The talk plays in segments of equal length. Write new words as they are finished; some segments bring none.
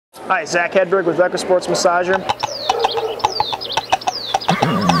Hi, Zach Hedberg with Echo Sports Massager.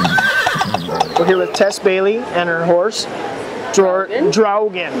 We're here with Tess Bailey and her horse,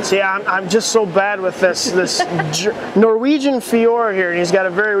 Draugen. See, I'm just so bad with this Norwegian Fjord here, and he's got a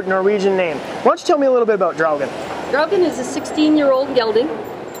very Norwegian name. Why don't you tell me a little bit about Draugen? Draugen is a 16-year-old gelding.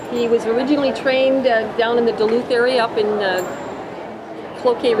 He was originally trained down in the Duluth area up in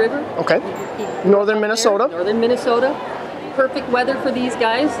Cloquet River. Okay. Northern Minnesota. Northern Minnesota. Perfect weather for these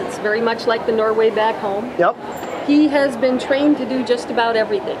guys. It's very much like the Norway back home. Yep. He has been trained to do just about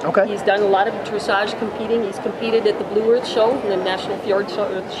everything. Okay. He's done a lot of dressage competing. He's competed at the Blue Earth Show, the National Fjord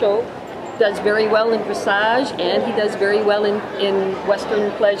Show. Does very well in dressage, and he does very well in Western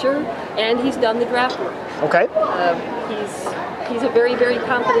pleasure, and he's done the draft work. Okay. He's a very, very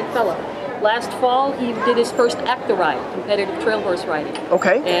competent fellow. Last fall, he did his first acta ride, competitive trail horse riding.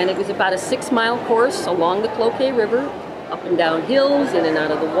 Okay. And it was about a 6-mile course along the Cloquet River, up and down hills, in and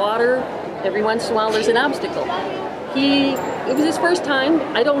out of the water. Every once in a while there's an obstacle. It was his first time.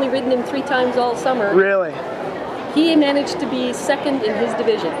 I'd only ridden him 3 times all summer. Really? He managed to be second in his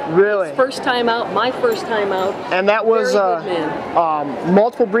division. Really? His first time out, my first time out. And that was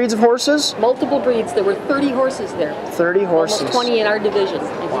multiple breeds of horses? Multiple breeds. There were 30 horses there. 30 horses. Almost 20 in our division,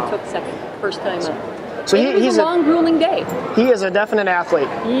 and he took second, first time out. So he's a long, grueling day. He is a definite athlete.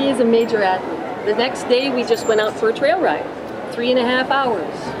 He is a major athlete. The next day, we just went out for a trail ride. 3.5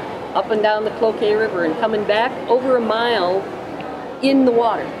 hours up and down the Cloquet River and coming back over a mile in the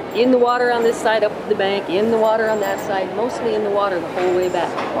water. In the water on this side, up the bank, in the water on that side, mostly in the water the whole way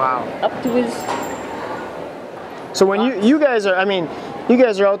back. Wow. Up to his... So when you guys are, you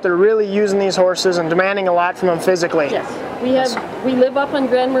guys are out there really using these horses and demanding a lot from them physically. Yes. We live up on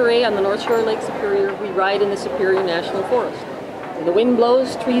Grand Marais on the North Shore of Lake Superior. We ride in the Superior National Forest. When the wind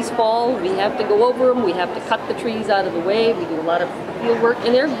blows, trees fall, we have to go over them, we have to cut the trees out of the way, we do a lot of field work,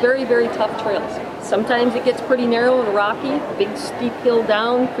 and they're very, very tough trails. Sometimes it gets pretty narrow and rocky, big steep hill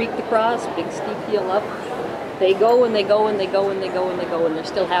down, creek to cross, big steep hill up. They go and they go and they go and they go and they go, and they're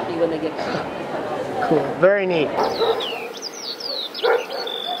still happy when they get back. Cool, very neat.